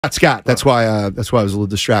Scott. That's why I was a little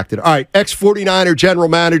distracted. All right, ex-49er general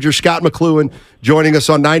manager Scot McCloughan joining us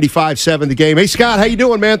on 95.7 The Game. Hey, Scott, how you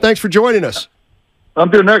doing, man? Thanks for joining us. I'm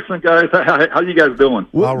doing excellent, guys. How you guys doing?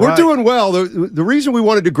 We're doing well. The reason we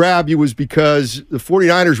wanted to grab you was because the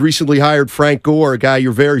 49ers recently hired Frank Gore, a guy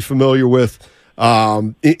you're very familiar with,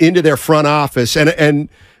 into their front office. And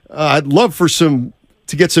I'd love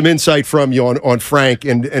to get some insight from you on Frank.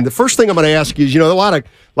 And the first thing I'm going to ask you is, a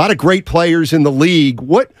lot of great players in the league.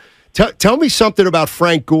 Tell me something about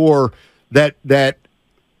Frank Gore that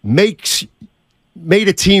made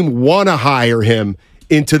a team want to hire him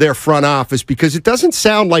into their front office, because it doesn't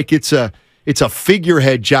sound like it's a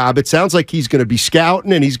figurehead job. It sounds like he's going to be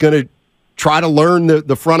scouting and he's going to try to learn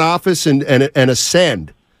the front office and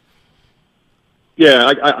ascend.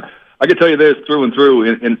 Yeah, I can tell you this through and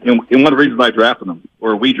through. And one of the reasons I drafted him,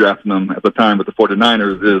 or we drafted him at the time with the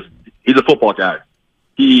 49ers, is he's a football guy.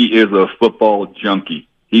 He is a football junkie.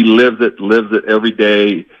 He lives it every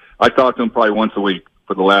day. I talk to him probably once a week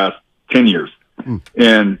for the last 10 years.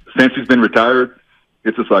 And since he's been retired,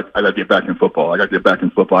 it's just like, I got to get back in football. I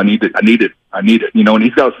need it. And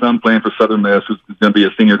he's got a son playing for Southern Miss who's going to be a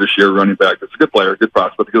senior this year, running back. It's a good player, good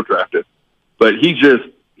prospect. He'll draft it. But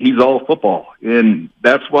he's all football. And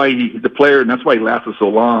that's why he's a player, and that's why he lasted so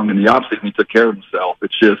long. And the offseason, he took care of himself.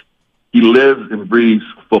 It's just, he lives and breathes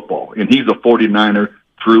football. And he's a 49er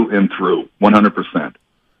through and through, 100%.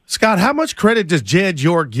 Scott, how much credit does Jed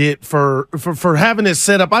York get for having this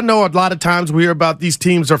set up? I know a lot of times we hear about these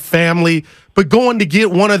teams are family, but going to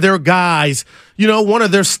get one of their guys, one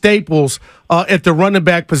of their staples at the running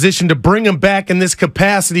back position to bring him back in this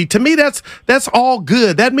capacity, to me, that's all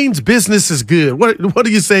good. That means business is good. What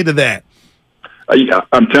do you say to that?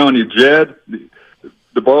 I'm telling you, Jed,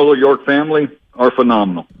 the Barlow York family are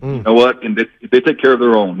phenomenal. You know what? And they take care of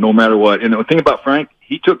their own no matter what. And the thing about Frank,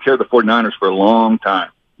 he took care of the 49ers for a long time.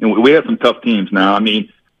 And we had some tough teams now. I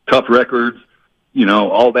mean, tough records,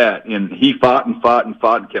 all that. And he fought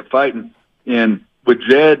and kept fighting. And with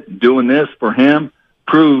Jed doing this for him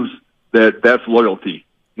proves that that's loyalty.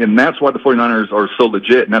 And that's why the 49ers are so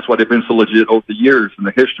legit. And that's why they've been so legit over the years in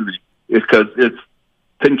the history, is because it's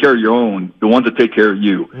taking care of your own, the ones that take care of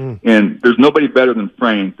you. And there's nobody better than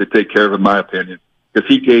Frank to take care of, in my opinion, because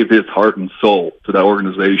he gave his heart and soul to that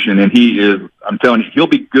organization. And I'm telling you, he'll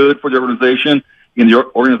be good for the organization. And the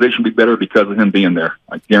organization will be better because of him being there.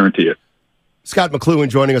 I guarantee it. Scot McCloughan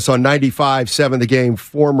joining us on 95.7 The Game,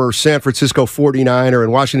 former San Francisco 49er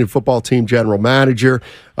and Washington football team general manager.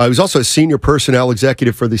 He was also a senior personnel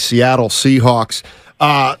executive for the Seattle Seahawks.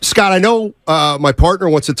 Scott, I know my partner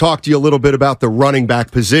wants to talk to you a little bit about the running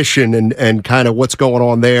back position and kind of what's going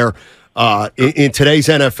on there in today's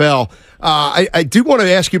NFL. I do want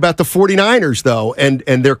to ask you about the 49ers, though,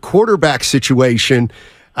 and their quarterback situation.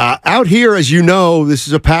 Out here, as you know, this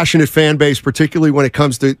is a passionate fan base, particularly when it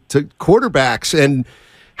comes to quarterbacks. And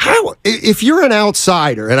if you're an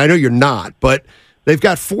outsider, and I know you're not, but they've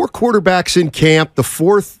got 4 quarterbacks in camp.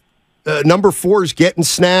 The number 4 is getting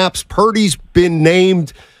snaps. Purdy's been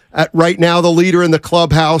named right now the leader in the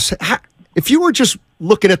clubhouse. If you were just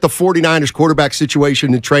looking at the 49ers quarterback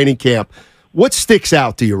situation in training camp, what sticks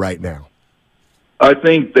out to you right now? I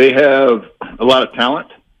think they have a lot of talent.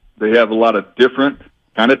 They have a lot of different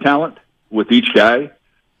kind of talent with each guy.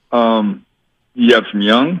 You have some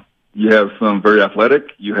young, you have some very athletic,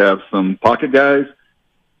 you have some pocket guys.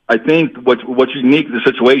 I think what's unique in the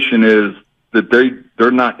situation is that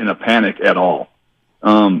they're not in a panic at all.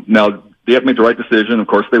 Now they have to make the right decision. Of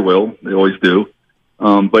course they will. They always do.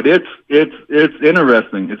 But it's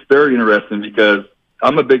interesting. It's very interesting because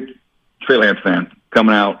I'm a big Trey Lance fan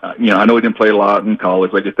coming out. I know he didn't play a lot in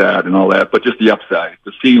college, I get that and all that, but just the upside,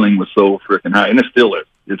 the ceiling was so freaking high, and it still is.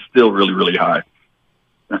 It's still really, really high.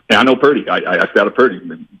 And I know Purdy. I scouted Purdy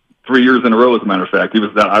 3 years in a row, as a matter of fact. He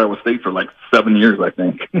was at Iowa State for like 7 years, I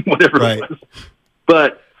think, whatever it was.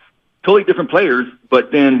 But totally different players,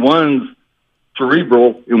 but then one's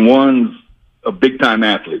cerebral and one's a big-time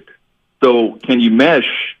athlete. So can you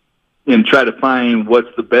mesh and try to find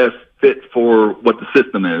what's the best fit for what the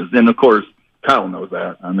system is? And, of course, Kyle knows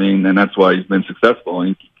that. I mean, and that's why he's been successful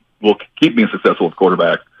and will keep being successful with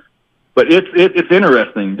quarterbacks. But it's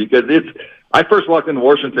interesting because I first walked into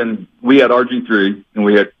Washington, we had RG3 and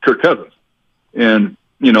we had Kirk Cousins. And,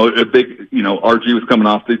 a big, RG was coming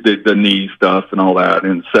off the knee stuff and all that,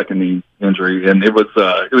 and second knee injury. And it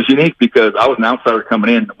was unique because I was an outsider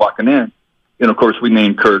coming in, walking in. And of course we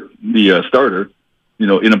named Kirk the starter,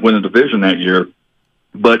 ended up winning the division that year.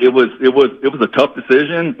 But it was a tough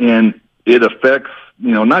decision, and it affects,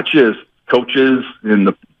 not just coaches and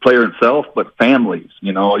the player itself, but families.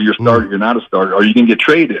 You're a starter, you're not a starter. Are you going to get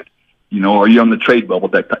traded? Are you on the trade bubble?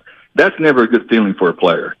 That's never a good feeling for a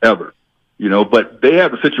player, ever. But they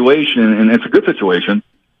have a situation, and it's a good situation,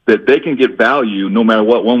 that they can get value no matter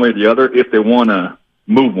what, one way or the other, if they want to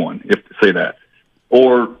move one, if to say that.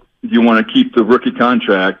 Or you want to keep the rookie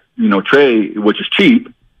contract, Trey, which is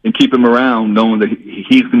cheap, and keep him around knowing that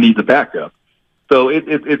he's going to need the backup. So it's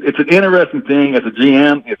an interesting thing. As a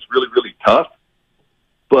GM, it's really, really tough.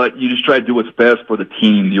 But you just try to do what's best for the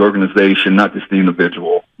team, the organization, not just the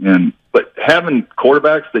individual. But having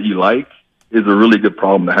quarterbacks that you like is a really good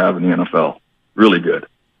problem to have in the NFL. Really good.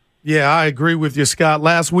 Yeah, I agree with you, Scott.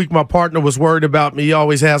 Last week, my partner was worried about me. He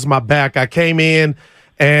always has my back. I came in,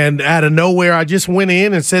 and out of nowhere, I just went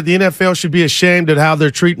in and said the NFL should be ashamed at how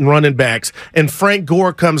they're treating running backs. And Frank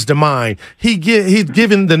Gore comes to mind. He's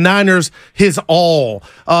given the Niners his all.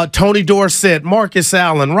 Tony Dorsett, Marcus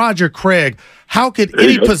Allen, Roger Craig. How could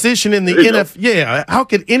any position in the NFL? Yeah, how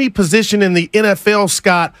could any position in the NFL,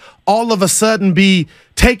 Scott, all of a sudden be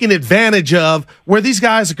taken advantage of, where these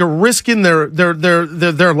guys are risking their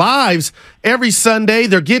lives every Sunday?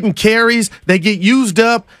 They're getting carries, they get used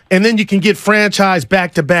up, and then you can get franchised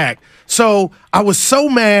back to back. So I was so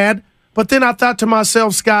mad, but then I thought to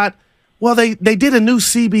myself, Scott, well, they did a new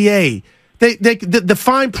CBA. The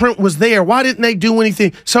fine print was there. Why didn't they do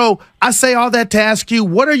anything? So I say all that to ask you,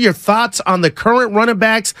 what are your thoughts on the current running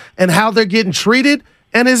backs and how they're getting treated?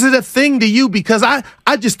 And is it a thing to you? Because I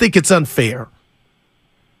just think it's unfair.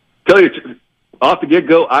 Tell you, off the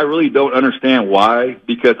get-go, I really don't understand why.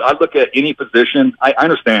 Because I look at any position. I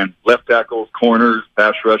understand left tackles, corners,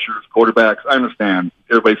 pass rushers, quarterbacks. I understand.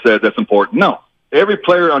 Everybody says that's important. No. Every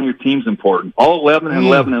player on your team's important. All 11 and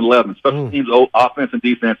 11 and 11. Special teams, offense and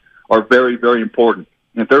defense, are very, very important.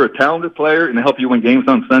 And if they're a talented player and they help you win games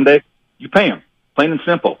on Sunday, you pay them. Plain and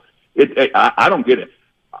simple. I don't get it.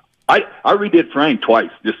 I redid Frank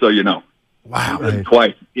twice, just so you know. Wow.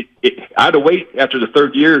 Twice. I had to wait after the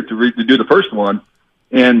third year to do the first one,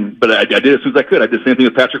 but I did as soon as I could. I did the same thing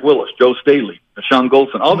with Patrick Willis, Joe Staley, Sean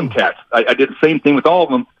Goldson, all them cats. I did the same thing with all of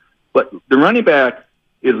them. But the running back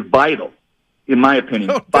is vital, in my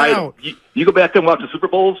opinion. Vital. You go back and watch the Super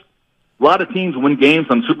Bowls, a lot of teams win games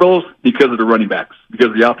on Super Bowls because of the running backs, because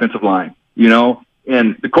of the offensive line,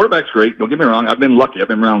 And the quarterback's great. Don't get me wrong. I've been lucky. I've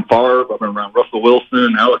been around Favre. I've been around Russell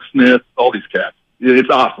Wilson, Alex Smith, all these cats.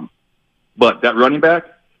 It's awesome. But that running back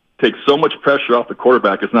takes so much pressure off the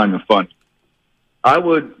quarterback, it's not even fun. I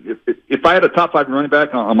would, if I had a top 5 running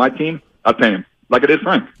back on my team, I'd pay him like I did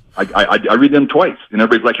Frank. I read them twice, and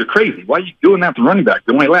everybody's like, "You're crazy. Why are you doing that to running back?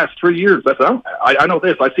 They only last 3 years." I said, I know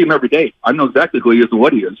this. I see him every day. I know exactly who he is and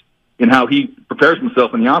what he is, and how he prepares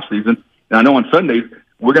himself in the off season. And I know on Sundays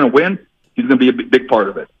we're going to win. He's going to be a big part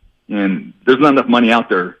of it. And there's not enough money out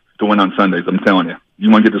there to win on Sundays. I'm telling you. You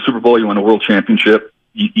want to get the Super Bowl, you want a world championship.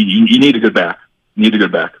 You need a good back. You need a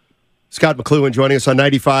good back. Scot McCloughan joining us on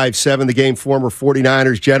 95.7 The Game, former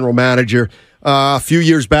 49ers general manager. A few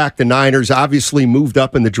years back, the Niners obviously moved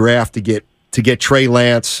up in the draft to get Trey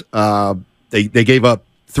Lance. They gave up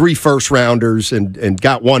 3 first-rounders and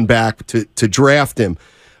got 1 back to draft him.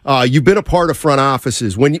 You've been a part of front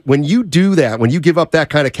offices. When you do that, when you give up that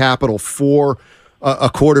kind of capital for a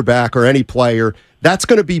quarterback or any player, that's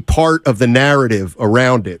going to be part of the narrative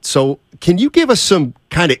around it. So can you give us some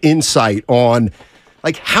kind of insight on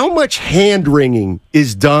how much hand-wringing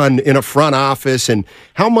is done in a front office and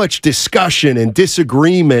how much discussion and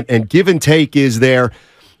disagreement and give and take is there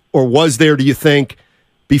or was there, do you think,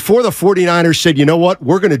 before the 49ers said, you know what,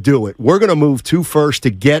 we're going to do it. We're going to move 2 first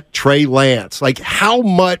to get Trey Lance. How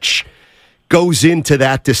much goes into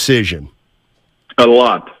that decision? A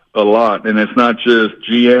lot. And it's not just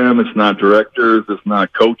GM, it's not directors, it's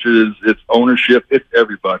not coaches, it's ownership, it's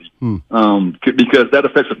everybody. Because that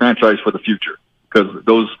affects the franchise for the future. Because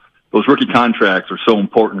those rookie contracts are so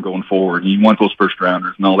important going forward. You want those first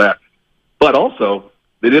rounders and all that. But also,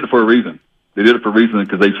 they did it for a reason. They did it for a reason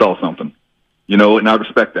because they saw something. And I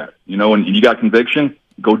respect that. And you got conviction,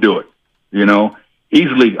 go do it.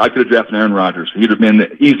 Easily, I could have drafted Aaron Rodgers. He'd have been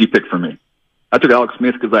the easy pick for me. I took Alex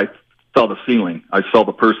Smith because I saw the ceiling. I saw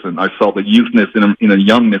the person. I saw the youthness in him, the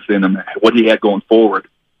youngness in him, what he had going forward.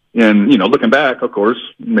 And, looking back, of course,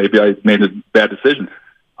 maybe I made a bad decision.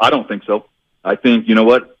 I don't think so. I think, you know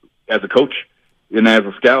what, as a coach and as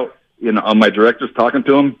a scout, on my directors talking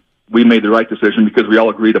to them, we made the right decision because we all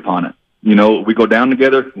agreed upon it. We go down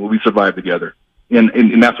together, we survive together.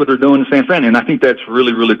 And that's what they're doing in San Fran. And I think that's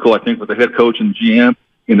really, really cool. I think with the head coach and GM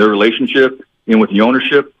in their relationship and with the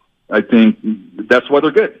ownership, I think that's why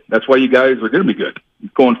they're good. That's why you guys are going to be good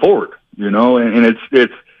going forward, and it's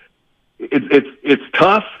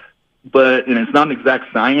tough, and it's not an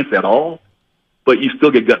exact science at all. but you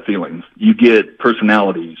still get gut feelings. You get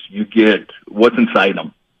personalities. You get what's inside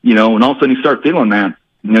them, and all of a sudden you start feeling that,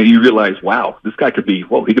 you realize, wow, this guy could be,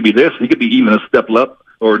 he could be this. He could be even a step up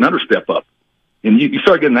or another step up. And you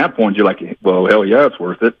start getting that point, you're like, well, hell yeah, it's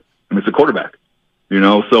worth it. I mean, it's a quarterback,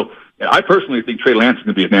 So I personally think Trey Lance is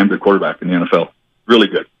going to be a damn good quarterback in the NFL. Really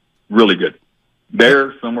good. Really good.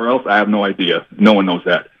 There, somewhere else, I have no idea. No one knows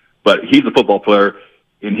that. But he's a football player,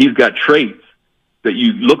 and he's got traits that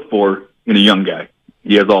you look for in a young guy.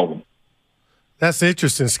 He has all of them. That's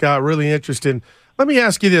interesting, Scott. Really interesting. Let me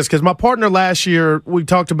ask you this, because my partner last year, we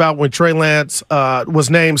talked about when Trey Lance was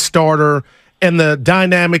named starter and the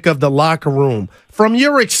dynamic of the locker room. From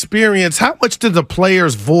your experience, how much does the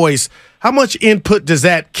player's voice, how much input does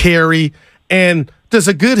that carry? And does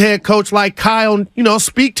a good head coach like Kyle,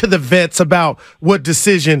 speak to the vets about what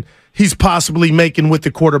decision he's possibly making with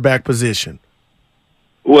the quarterback position?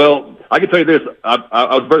 Well, I can tell you this.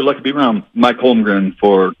 I was very lucky to be around Mike Holmgren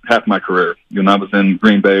for half my career. When I was in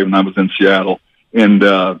Green Bay, when I was in Seattle. And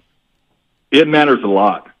it matters a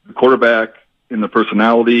lot. The quarterback, in the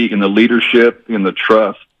personality, in the leadership, in the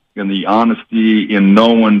trust, in the honesty, in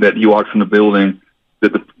knowing that he walks in the building,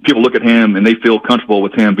 that the people look at him and they feel comfortable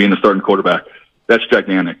with him being the starting quarterback. That's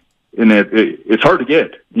gigantic. And it's hard to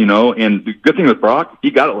get, And the good thing with Brock,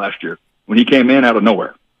 he got it last year when he came in out of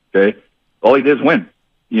nowhere, okay? All he did is win,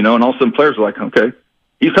 and all of a sudden players are like, okay,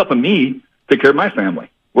 he's helping me take care of my family.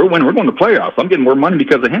 We're winning. We're going to playoffs. I'm getting more money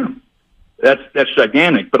because of him. That's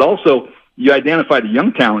gigantic. But also, you identify the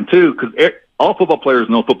young talent, too, because all football players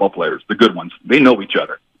know football players, the good ones. They know each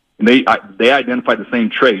other. And they identify the same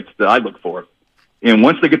traits that I look for. And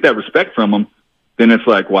once they get that respect from them, then it's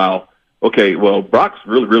like, wow, okay, well, Brock's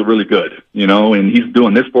really, really, really good, and he's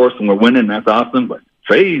doing this for us, and we're winning. That's awesome. But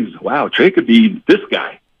Trey could be this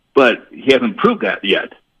guy, but he hasn't proved that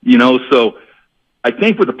yet, So I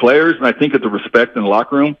think with the players, and I think with the respect in the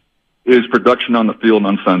locker room, is production on the field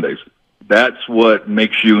on Sundays. That's what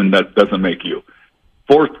makes you, and that doesn't make you.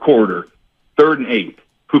 Fourth quarter, 3rd and 8,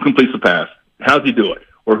 who completes the pass? How's he do it?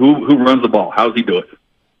 Or who runs the ball? How's he do it?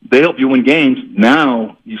 They help you win games.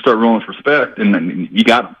 Now you start rolling with respect, and you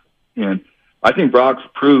got them. And I think Brock's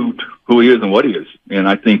proved who he is and what he is. And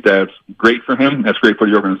I think that's great for him. That's great for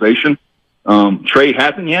the organization. Trey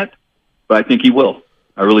hasn't yet, but I think he will.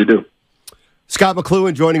 I really do. Scot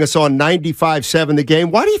McCloughan joining us on 95.7 The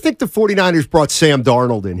Game. Why do you think the 49ers brought Sam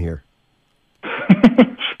Darnold in here?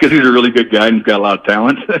 Because he's a really good guy and he's got a lot of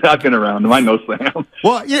talent. I've been around him. I know Sam.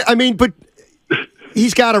 Well, yeah, but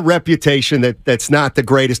he's got a reputation that's not the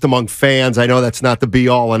greatest among fans. I know that's not the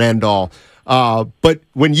be-all and end-all. But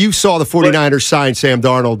when you saw the 49ers sign Sam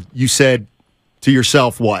Darnold, you said to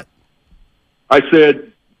yourself what? I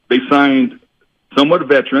said they signed somewhat a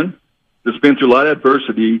veteran that's been through a lot of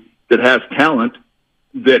adversity, that has talent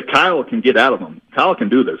that Kyle can get out of him. Kyle can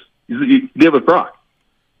do this. He did with Brock.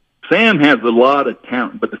 Sam has a lot of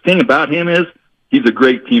talent, but the thing about him is he's a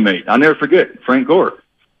great teammate. I'll never forget Frank Gore,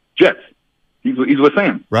 Jets. He's with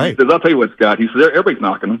Sam. Right. He says, I'll tell you what, Scott. He says, everybody's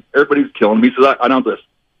knocking him. Everybody's killing him. He says, I know this.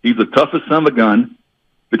 He's the toughest son of a gun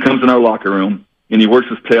that comes in our locker room, and he works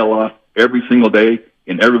his tail off every single day,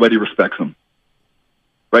 and everybody respects him.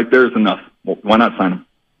 Right there is enough. Well, why not sign him?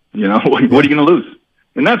 What are you going to lose?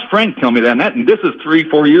 And that's Frank telling me that. And this is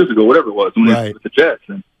 3-4 years ago, whatever it was, when he was with the Jets.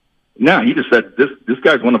 And now he just said, this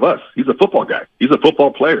guy's one of us. He's a football guy. He's a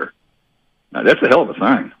football player. Now, that's a hell of a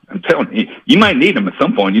sign. I'm telling you, you might need him at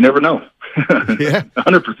some point. You never know. Yeah,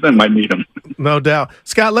 100% might need him. No doubt.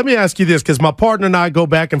 Scott, let me ask you this, because my partner and I go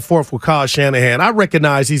back and forth with Kyle Shanahan. I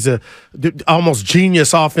recognize he's a almost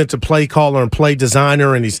genius offensive play caller and play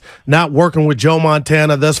designer, and he's not working with Joe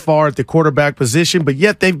Montana thus far at the quarterback position, but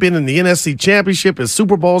yet they've been in the NFC Championship and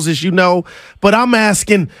Super Bowls, as you know. But I'm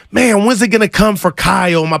asking, man, when's it going to come for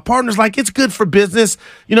Kyle? My partner's like, it's good for business.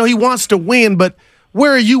 He wants to win, but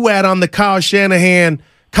where are you at on the Kyle Shanahan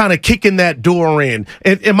kind of kicking that door in?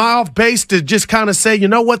 And am I off base to just kind of say, you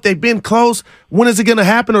know what, they've been close? When is it going to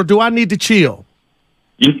happen, or do I need to chill?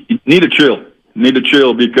 You need to chill. You need to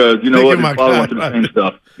chill because his father went through the same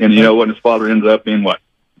stuff. And you know what? His father ends up being what?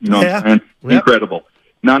 What I'm saying? Yep. Incredible.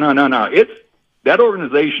 No. It's that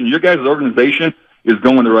organization, your guys' organization is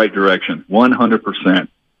going the right direction, 100%.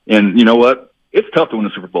 And you know what? It's tough to win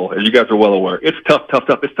the Super Bowl, as you guys are well aware. It's tough.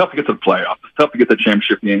 It's tough to get to the playoffs. It's tough to get to the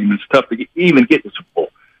championship game. It's tough to even get to the Super Bowl.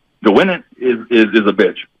 To win it is a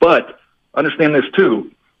bitch. But understand this, too.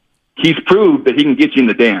 He's proved that he can get you in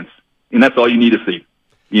the dance, and that's all you need to see.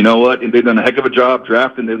 You know what? And they've done a heck of a job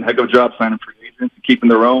drafting. They've done a heck of a job signing free agents and keeping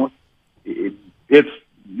their own. It's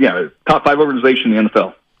top 5 organization in the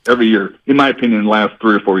NFL every year, in my opinion, in the last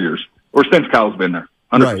 3 or 4 years, or since Kyle's been there,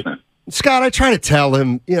 100%. Right. Scott, I try to tell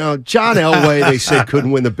him, John Elway, they said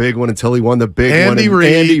couldn't win the big one until he won the big one.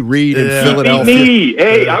 Andy Reid in Philadelphia. Me.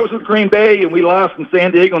 Hey, I was with Green Bay, and we lost in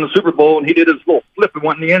San Diego in the Super Bowl, and he did his little flip and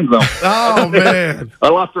went in the end zone. Oh, man. I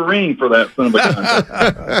lost a ring for that son of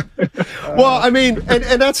a gun. Well, I mean,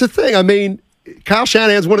 and that's the thing. I mean, Kyle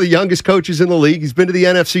Shanahan's one of the youngest coaches in the league. He's been to the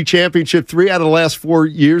NFC Championship 3 out of the last 4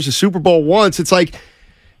 years, the Super Bowl once. It's like,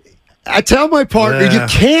 I tell my partner, you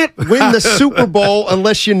can't win the Super Bowl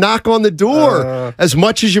unless you knock on the door as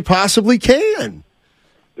much as you possibly can.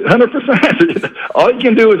 100%. All you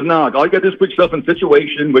can do is knock. All you got to do is put yourself in a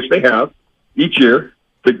situation, which they have each year,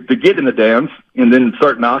 to get in the dance, and then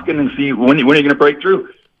start knocking and see when you're going to break through.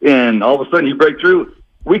 And all of a sudden, you break through.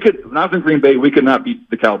 When I was in Green Bay, we could not beat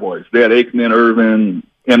the Cowboys. They had Aikman, Irvin,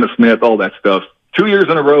 Emmitt Smith, all that stuff. 2 years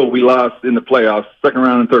in a row, we lost in the playoffs, second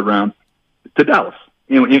round and third round, to Dallas.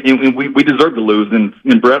 And we deserved to lose.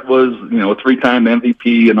 And Brett was, a 3-time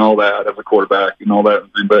MVP and all that as a quarterback and all that in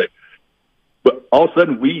Green Bay. But all of a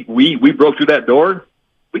sudden, we broke through that door.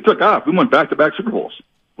 We took off. We went back-to-back Super Bowls.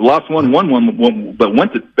 We lost one, but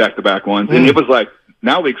went to back-to-back ones. And it was like,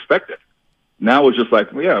 now we expect it. Now it's just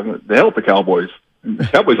like, well, yeah, the hell with the Cowboys. The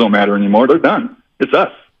Cowboys don't matter anymore. They're done. It's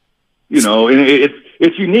us. And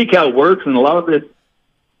it's unique how it works, and a lot of it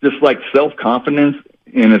just like self-confidence.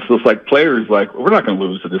 And it's just like players like, we're not going to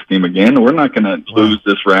lose to this team again. We're not going to lose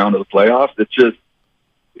this round of the playoffs. It's just,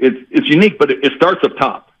 it's unique, but it starts up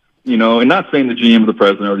top, and not saying the GM or the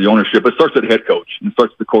president or the ownership, but it starts at the head coach, and it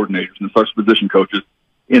starts with the coordinators, and it starts with position coaches,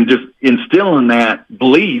 and just instilling that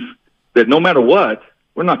belief that no matter what,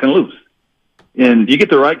 we're not going to lose. And you get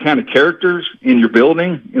the right kind of characters in your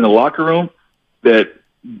building, in the locker room, that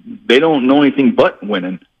they don't know anything but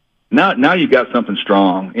winning. Now you got something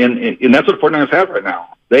strong, and that's what 49ers have right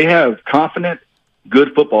now. They have confident,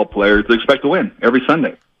 good football players that expect to win every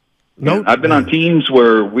Sunday. I've been on teams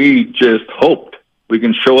where we just hoped we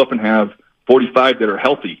can show up and have 45 that are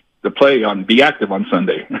healthy to play on, be active on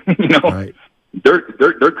Sunday. Right.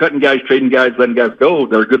 They're cutting guys, trading guys, letting guys go.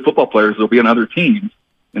 They're good football players. They'll be on other teams,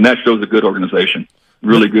 and that shows a good organization.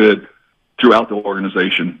 Really good throughout the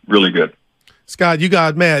organization. Really good. Scott, you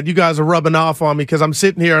guys are rubbing off on me because I'm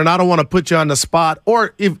sitting here and I don't want to put you on the spot,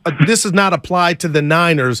 or if this is not applied to the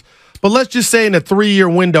Niners, but let's just say in a 3-year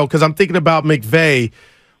window, because I'm thinking about McVay,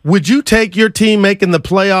 would you take your team making the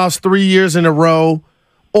playoffs 3 years in a row,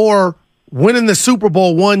 or winning the Super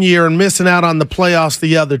Bowl 1 year and missing out on the playoffs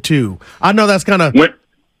the other 2? I know that's kind of...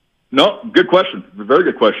 No, good question. Very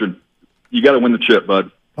good question. You got to win the chip,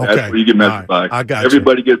 bud. Okay. That's what you get measured by. I got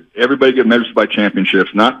everybody get measured by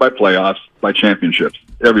championships, not by playoffs, by championships.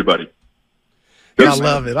 Everybody. I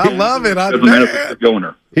love it. Doesn't matter if it's a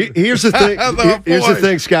governor. Here's the thing. Here's the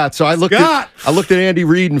thing, Scott. So I looked at Andy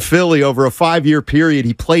Reid in Philly over a 5-year period.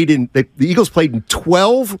 He played the Eagles played in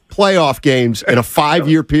 12 playoff games in a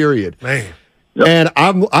 5-year period. Man. Yep. And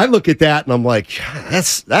I look at that and I'm like,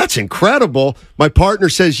 that's incredible. My partner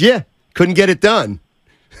says, yeah, couldn't get it done.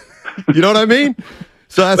 You know what I mean?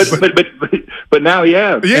 So that's, but now he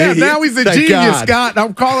has. Yeah, now he's a genius, God. Scott.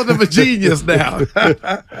 I'm calling him a genius now.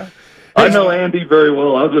 I know Andy very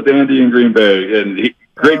well. I was with Andy in Green Bay, and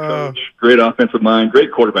great coach, great offensive mind,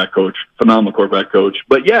 great quarterback coach, phenomenal quarterback coach.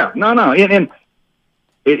 But yeah, no, and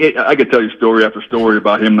I could tell you story after story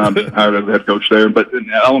about him not being hired as a head coach there, but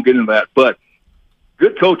I won't get into that. But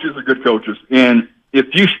good coaches are good coaches, and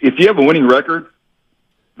if you have a winning record,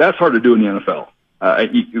 that's hard to do in the NFL.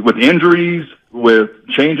 With injuries, with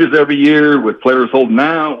changes every year, with players holding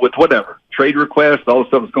out, with whatever, trade requests, all the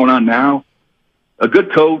stuff that's going on now, a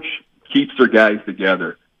good coach keeps their guys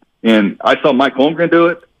together. And I saw Mike Holmgren do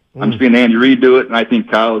it. I'm seeing Andy Reid do it, and I think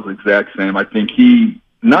Kyle is the exact same. I think he,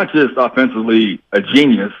 not just offensively a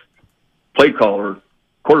genius, play caller,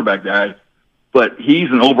 quarterback guy, but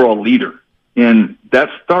he's an overall leader. And that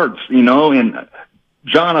starts, and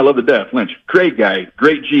John, I love to death. Lynch, great guy,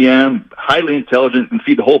 great GM, highly intelligent, and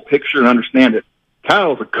see the whole picture and understand it.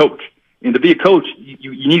 Kyle's a coach. And to be a coach,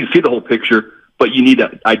 you need to see the whole picture, but you need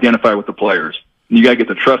to identify with the players. And you got to get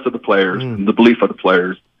the trust of the players and the belief of the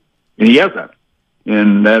players. And he has that.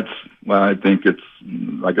 And that's why I think it's,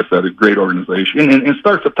 like I said, a great organization. And it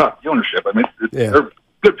starts up top, the ownership. I mean, they're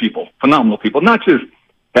good people, phenomenal people, not just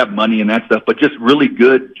have money and that stuff, but just really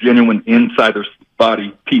good, genuine, insider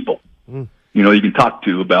body people. You can talk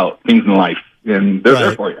to about things in life, and they're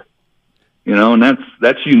there for you. And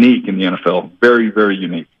that's unique in the NFL. Very, very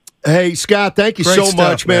unique. Hey, Scott, thank you so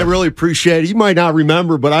much, man. Really appreciate it. You might not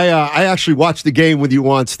remember, but I actually watched the game with you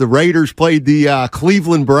once. The Raiders played the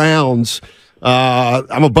Cleveland Browns.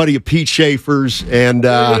 I'm a buddy of Pete Schaefer's, and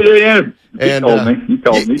And you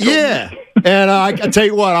called me. Yeah. And I tell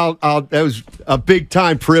you what, that was a big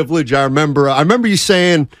time privilege. I remember you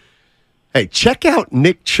saying, "Hey, check out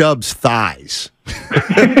Nick Chubb's thighs."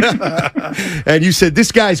 And you said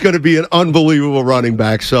this guy's going to be an unbelievable running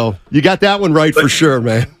back. So you got that one right for sure,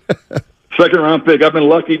 man. Second round pick. I've been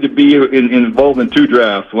lucky to be involved in 2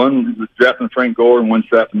 drafts. One was drafting Frank Gore, and one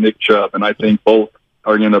drafting Nick Chubb. And I think both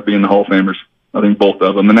are going to end up being the Hall of Famers. I think both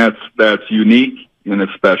of them, and that's unique and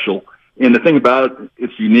it's special. And the thing about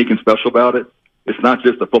it's unique and special about it, it's not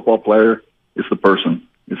just a football player; it's the person.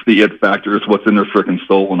 It's the it factor. It's what's in their freaking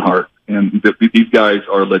soul and heart. And these guys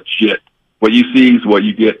are legit. What you see is what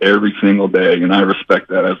you get every single day, and I respect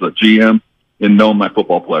that as a GM and know my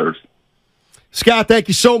football players. Scott, thank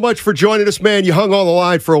you so much for joining us, man. You hung on the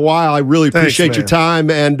line for a while. I really appreciate your time,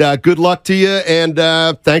 and good luck to you. And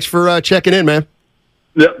thanks for checking in, man.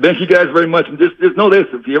 Yeah, thank you guys very much. And just know this: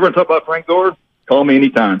 if you ever talk about Frank Gore, call me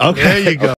anytime. Okay, there you go.